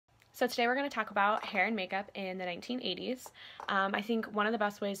So today we're going to talk about hair and makeup in the 1980s. I think one of the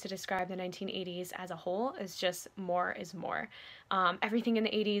best ways to describe the 1980s as a whole is just more is more. Everything in the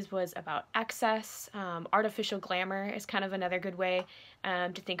 80s was about excess. Artificial glamour is kind of another good way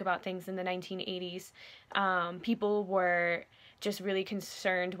to think about things in the 1980s. People were just really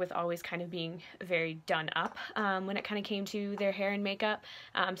concerned with always kind of being very done up when it kind of came to their hair and makeup.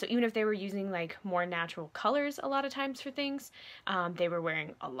 So even if they were using like more natural colors a lot of times for things, they were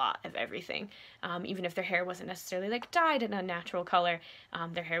wearing a lot of everything. Even if their hair wasn't necessarily like dyed in a natural color,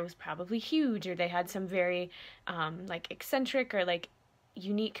 their hair was probably huge, or they had some very like eccentric or like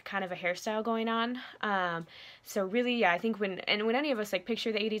unique kind of a hairstyle going on. So really, yeah, I think when any of us like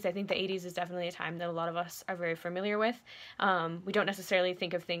picture the 80s, I think the 80s is definitely a time that a lot of us are very familiar with. We don't necessarily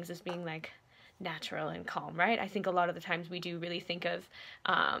think of things as being like natural and calm, right? I think a lot of the times we do really think of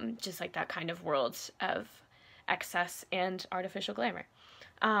just like that kind of world of excess and artificial glamour.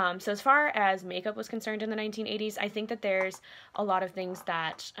 So as far as makeup was concerned in the 1980s, I think that there's a lot of things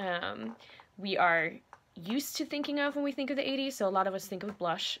that we are used to thinking of when we think of the 80s. So a lot of us think of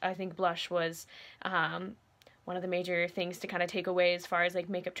blush. I think blush was one of the major things to kind of take away as far as like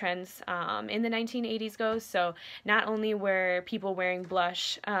makeup trends in the 1980s goes. So not only were people wearing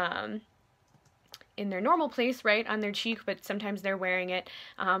blush in their normal place, right, on their cheek, but sometimes they're wearing it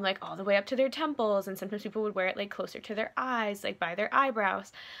like all the way up to their temples, and sometimes people would wear it like closer to their eyes, like by their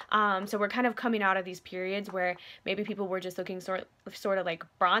eyebrows. So we're kind of coming out of these periods where maybe people were just looking sort of like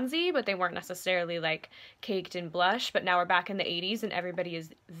bronzy, but they weren't necessarily like caked in blush. But now we're back in the 80s and everybody is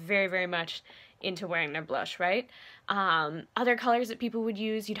very, very much into wearing their blush, right? Other colors that people would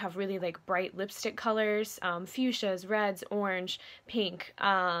use, you'd have really like bright lipstick colors, fuchsias, reds, orange, pink,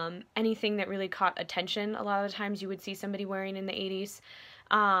 anything that really caught attention. A lot of the times you would see somebody wearing in the 80s.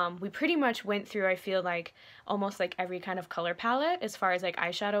 We pretty much went through, I feel like, almost like every kind of color palette as far as like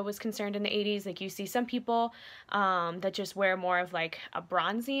eyeshadow was concerned in the 80s. Like you see some people that just wear more of like a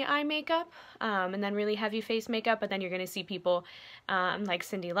bronzy eye makeup and then really heavy face makeup, but then you're going to see people like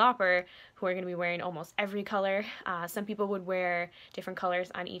Cyndi Lauper who are going to be wearing almost every color. Some people would wear different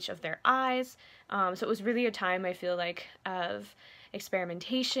colors on each of their eyes. So it was really a time, I feel like, of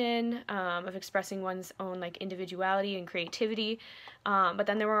experimentation, of expressing one's own like individuality and creativity. But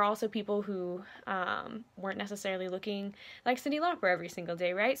then there were also people who weren't necessarily looking like Cyndi Lauper every single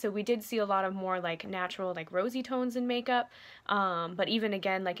day, right? So we did see a lot of more like natural, like rosy tones in makeup. But even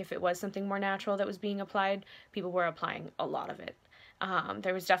again, like if it was something more natural that was being applied, people were applying a lot of it.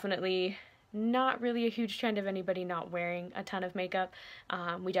 There was definitely not really a huge trend of anybody not wearing a ton of makeup.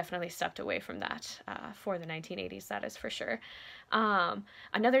 We definitely stepped away from that for the 1980s, that is for sure.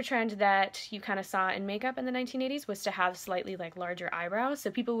 Another trend that you kind of saw in makeup in the 1980s was to have slightly like larger eyebrows. So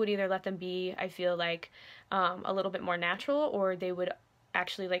people would either let them be, I feel like, a little bit more natural, or they would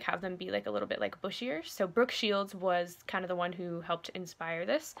actually like have them be like a little bit like bushier. So Brooke Shields was kind of the one who helped inspire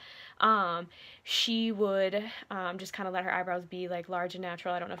this. She would just kind of let her eyebrows be like large and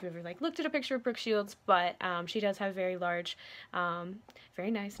natural. I don't know if you've ever like looked at a picture of Brooke Shields, but she does have very large,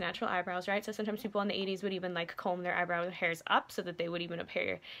 very nice natural eyebrows, right? So sometimes people in the 80s would even like comb their eyebrow hairs up so that they would even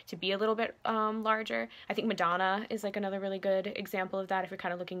appear to be a little bit larger. I think Madonna is like another really good example of that. If you're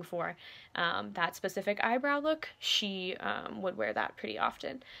kind of looking for that specific eyebrow look, she would wear that pretty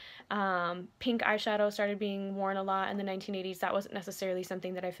often. Pink eyeshadow started being worn a lot in the 1980s. That wasn't necessarily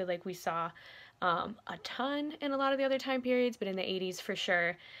something that I feel like we saw a ton in a lot of the other time periods, but in the 80s for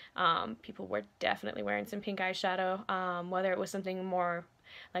sure, people were definitely wearing some pink eyeshadow, whether it was something more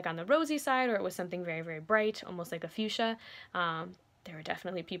like on the rosy side or it was something very, very bright, almost like a fuchsia. There were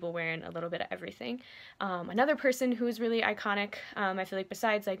definitely people wearing a little bit of everything. Another person who was really iconic, I feel like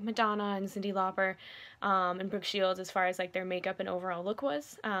besides like Madonna and Cyndi Lauper and Brooke Shields as far as like their makeup and overall look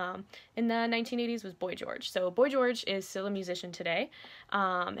was, in the 1980s was Boy George. So Boy George is still a musician today,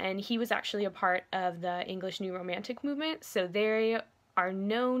 and he was actually a part of the English New Romantic movement. So they are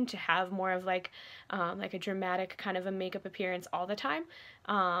known to have more of like a dramatic kind of a makeup appearance all the time,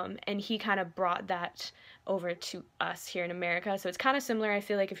 and he kind of brought that over to us here in America. So it's kind of similar. I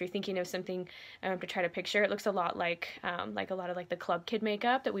feel like if you're thinking of something to try to picture, it looks a lot like a lot of like the club kid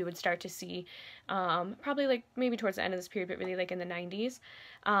makeup that we would start to see probably like maybe towards the end of this period, but really like in the 90s.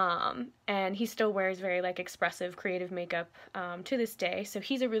 And he still wears very like expressive, creative makeup to this day. So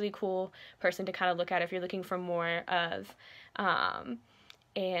he's a really cool person to kind of look at if you're looking for more of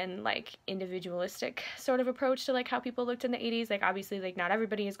and like individualistic sort of approach to like how people looked in the 80s. Like obviously like not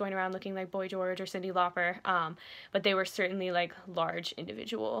everybody is going around looking like Boy George or Cyndi Lauper, but they were certainly like large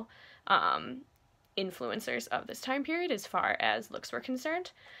individual influencers of this time period as far as looks were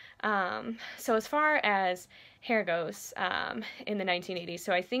concerned. So as far as hair goes in the 1980s.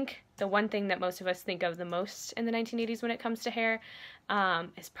 So I think the one thing that most of us think of the most in the 1980s when it comes to hair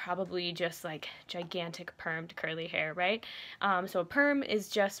is probably just like gigantic permed curly hair, right? So a perm is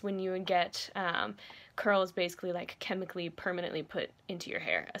just when you would get curls basically like chemically permanently put into your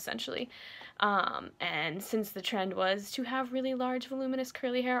hair, essentially. And since the trend was to have really large, voluminous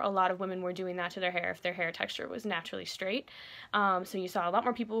curly hair, a lot of women were doing that to their hair if their hair texture was naturally straight. So you saw a lot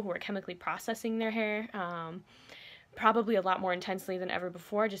more people who were chemically processing their hair. Probably a lot more intensely than ever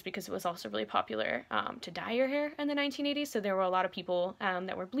before, just because it was also really popular to dye your hair in the 1980s. So there were a lot of people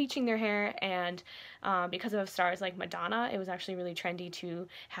that were bleaching their hair, and because of stars like Madonna, it was actually really trendy to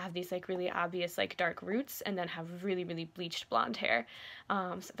have these like really obvious like dark roots and then have really, really bleached blonde hair.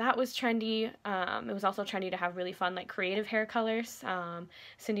 So that was trendy. It was also trendy to have really fun like creative hair colors.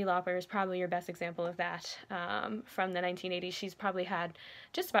 Cyndi Lauper is probably your best example of that from the 1980s. She's probably had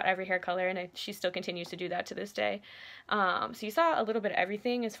just about every hair color, and she still continues to do that to this day. So you saw a little bit of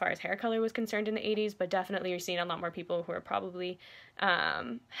everything as far as hair color was concerned in the 80s, but definitely you're seeing a lot more people who are probably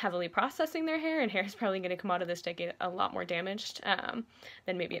heavily processing their hair, and hair is probably going to come out of this decade a lot more damaged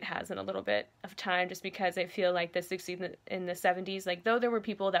than maybe it has in a little bit of time, just because I feel like the 60s and the 70s, like though there were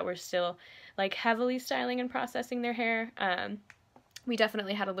people that were still like heavily styling and processing their hair, we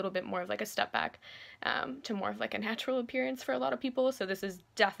definitely had a little bit more of like a step back to more of like a natural appearance for a lot of people. So this is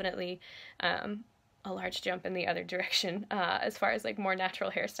definitely a large jump in the other direction as far as like more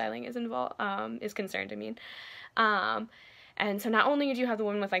natural hairstyling is concerned. I mean, and so not only did you have the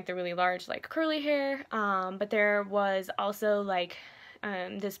woman with like the really large like curly hair, but there was also like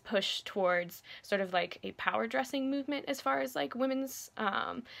this push towards sort of like a power dressing movement as far as like women's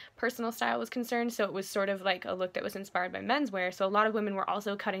personal style was concerned. So it was sort of like a look that was inspired by menswear. So a lot of women were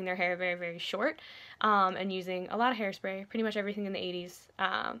also cutting their hair very, very short and using a lot of hairspray. Pretty much everything in the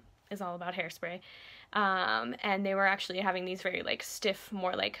 80s is all about hairspray. And they were actually having these very like stiff,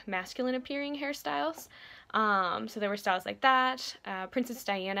 more like masculine appearing hairstyles. So there were styles like that. Princess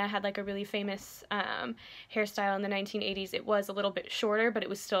Diana had like a really famous hairstyle in the 1980s. It was a little bit shorter, but it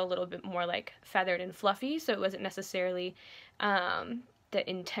was still a little bit more like feathered and fluffy, so it wasn't necessarily the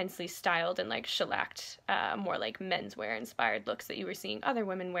intensely styled and like shellacked, more like menswear inspired looks that you were seeing other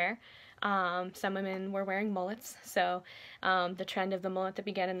women wear. Some women were wearing mullets, so the trend of the mullet that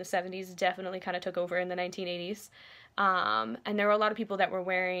began in the 70s definitely kind of took over in the 1980s. And there were a lot of people that were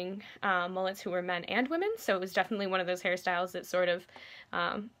wearing mullets who were men and women, so it was definitely one of those hairstyles that sort of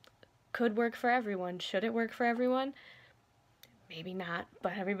could work for everyone. Should it work for everyone? Maybe not,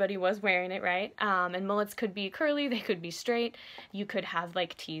 but everybody was wearing it, right? And mullets could be curly, they could be straight, you could have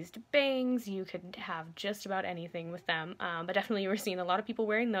like teased bangs, you could have just about anything with them, but definitely you were seeing a lot of people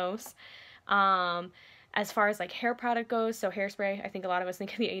wearing those. As far as like hair product goes, so hairspray, I think a lot of us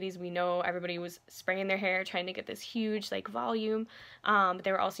think in the 80s, we know everybody was spraying their hair, trying to get this huge like volume, but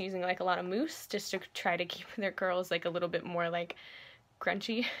they were also using like a lot of mousse just to try to keep their curls like a little bit more like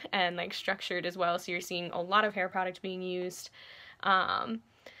crunchy and like structured as well. So you're seeing a lot of hair product being used.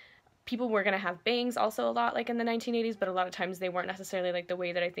 People were going to have bangs also a lot like in the 1980s, but a lot of times they weren't necessarily like the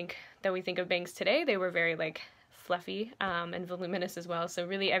way that we think of bangs today. They were very like fluffy and voluminous as well. So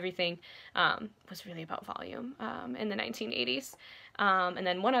really everything was really about volume in the 1980s. And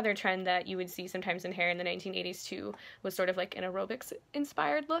then one other trend that you would see sometimes in hair in the 1980s too was sort of like an aerobics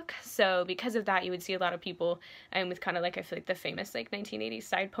inspired look. So because of that, you would see a lot of people with kind of like, I feel like the famous like 1980s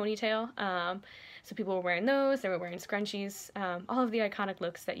side ponytail. So people were wearing those, they were wearing scrunchies. All of the iconic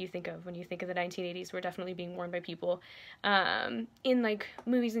looks that you think of when you think of the 1980s were definitely being worn by people in like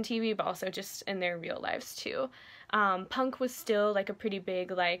movies and TV, but also just in their real lives too. Punk was still like a pretty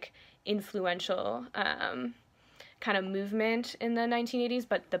big like influential kind of movement in the 1980s,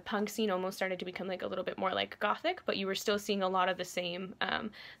 but the punk scene almost started to become like a little bit more like gothic, but you were still seeing a lot of the same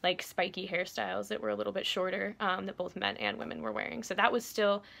like spiky hairstyles that were a little bit shorter that both men and women were wearing. So that was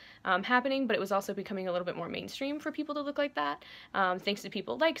still happening, but it was also becoming a little bit more mainstream for people to look like that, thanks to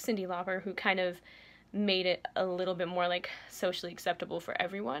people like Cyndi Lauper, who kind of made it a little bit more like socially acceptable for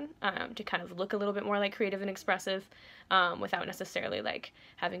everyone to kind of look a little bit more like creative and expressive without necessarily like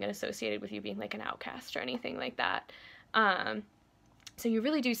having it associated with you being like an outcast or anything like that. So you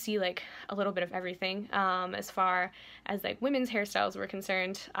really do see like a little bit of everything as far as like women's hairstyles were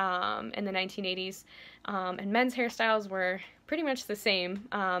concerned in the 1980s, and men's hairstyles were pretty much the same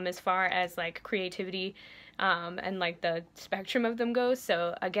as far as like creativity and like the spectrum of them goes.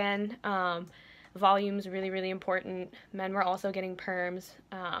 So again, volume's really, really important. Men were also getting perms,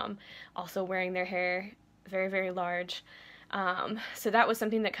 also wearing their hair very, very large. So that was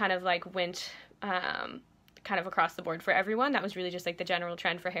something that kind of like went kind of across the board for everyone. That was really just like the general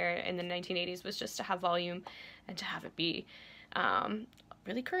trend for hair in the 1980s, was just to have volume and to have it be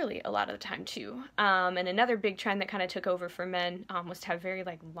really curly a lot of the time too. And another big trend that kind of took over for men was to have very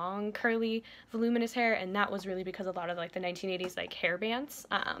like long, curly, voluminous hair, and that was really because a lot of like the 1980s like hair bands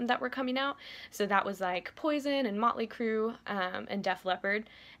that were coming out. So that was like Poison and Motley Crue and Def Leppard,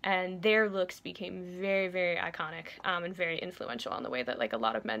 and their looks became very, very iconic and very influential on the way that like a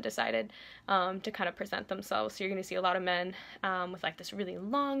lot of men decided to kind of present themselves. So you're going to see a lot of men with like this really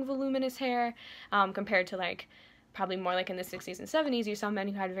long, voluminous hair compared to like probably more like in the 60s and 70s, you saw men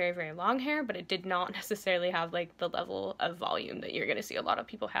who had very, very long hair, but it did not necessarily have like the level of volume that you're going to see a lot of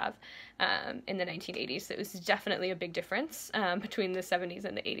people have in the 1980s. So it was definitely a big difference between the 70s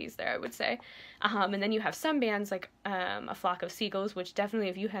and the 80s there, I would say. And then you have some bands like A Flock of Seagulls, which definitely,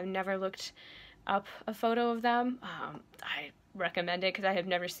 if you have never looked up a photo of them, I recommend it because I have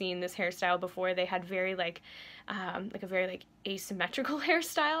never seen this hairstyle before. They had very like a very like asymmetrical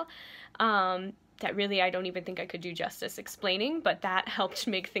hairstyle. That really I don't even think I could do justice explaining, but that helped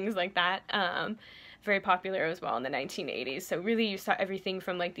make things like that very popular as well in the 1980s. So really you saw everything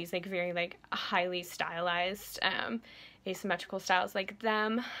from like these like very like highly stylized asymmetrical styles like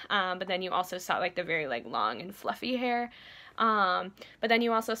them, but then you also saw like the very like long and fluffy hair. But then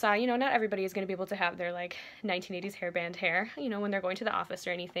you also saw, you know, not everybody is going to be able to have their like 1980s hairband hair, you know, when they're going to the office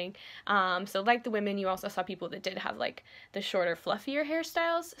or anything. So like the women, you also saw people that did have like the shorter, fluffier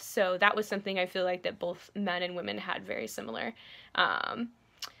hairstyles. So that was something I feel like that both men and women had very similar,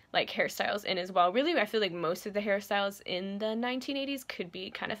 like hairstyles in as well. Really, I feel like most of the hairstyles in the 1980s could be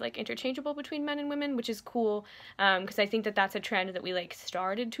kind of like interchangeable between men and women, which is cool, because I think that that's a trend that we like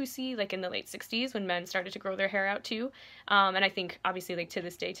started to see like in the late 60s when men started to grow their hair out too. And I think obviously like to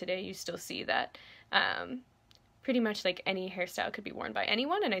this day today you still see that pretty much like any hairstyle could be worn by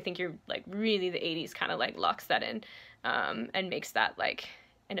anyone, and I think you're like really the 80s kind of like locks that in and makes that like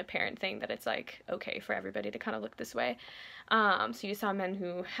an apparent thing that it's like okay for everybody to kind of look this way. So you saw men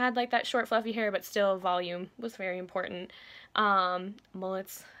who had like that short fluffy hair, but still volume was very important.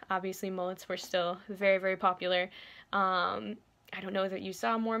 Mullets, obviously mullets were still very, very popular. I don't know that you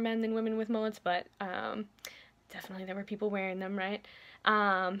saw more men than women with mullets, but definitely there were people wearing them, right?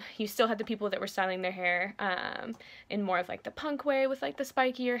 You still had the people that were styling their hair in more of like the punk way with like the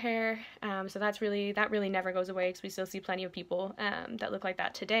spikier hair. So that really never goes away because we still see plenty of people that look like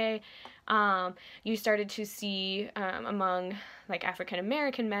that today. You started to see among like African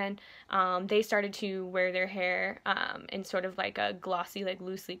American men, they started to wear their hair in sort of like a glossy, like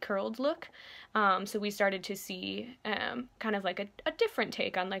loosely curled look. So we started to see kind of like a different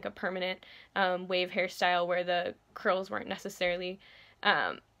take on like a permanent wave hairstyle where the curls weren't necessarily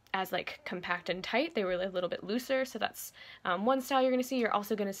as like compact and tight. They were a little bit looser, so that's one style you're going to see. You're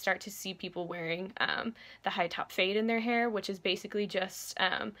also going to start to see people wearing the high top fade in their hair, which is basically just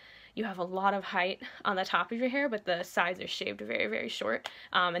you have a lot of height on the top of your hair, but the sides are shaved very, very short.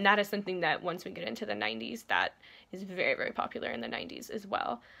 And that is something that once we get into the 90s, that is very, very popular in the 90s as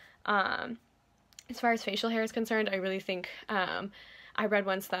well. As far as facial hair is concerned, I really think I read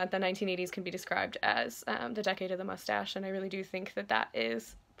once that the 1980s can be described as the decade of the mustache, and I really do think that that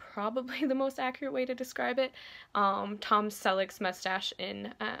is probably the most accurate way to describe it. Tom Selleck's mustache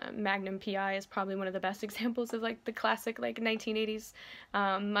in Magnum P.I. is probably one of the best examples of like the classic like 1980s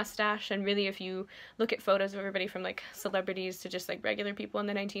mustache. And really, if you look at photos of everybody from like celebrities to just like regular people in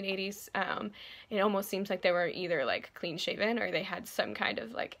the 1980s, it almost seems like they were either like clean shaven or they had some kind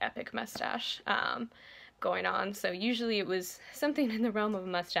of like epic mustache going on. So usually it was something in the realm of a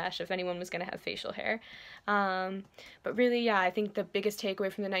mustache if anyone was going to have facial hair. But really, yeah, I think the biggest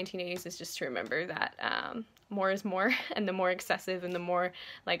takeaway from the 1980s is just to remember that more is more, and the more excessive and the more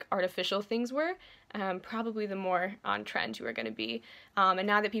like artificial things were, probably the more on trend you were going to be. And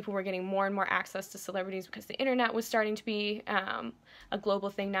now that people were getting more and more access to celebrities because the internet was starting to be a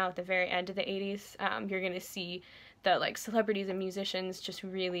global thing now at the very end of the 80s, you're going to see the like celebrities and musicians just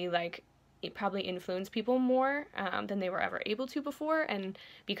really like it probably influenced people more than they were ever able to before, and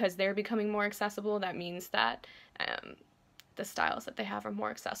because they're becoming more accessible, that means that the styles that they have are more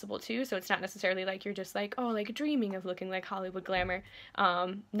accessible too. So it's not necessarily like you're just like, oh, like dreaming of looking like Hollywood glamour.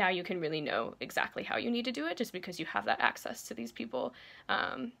 Now you can really know exactly how you need to do it just because you have that access to these people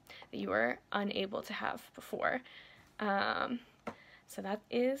that you were unable to have before. So that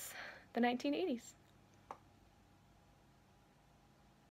is the 1980s.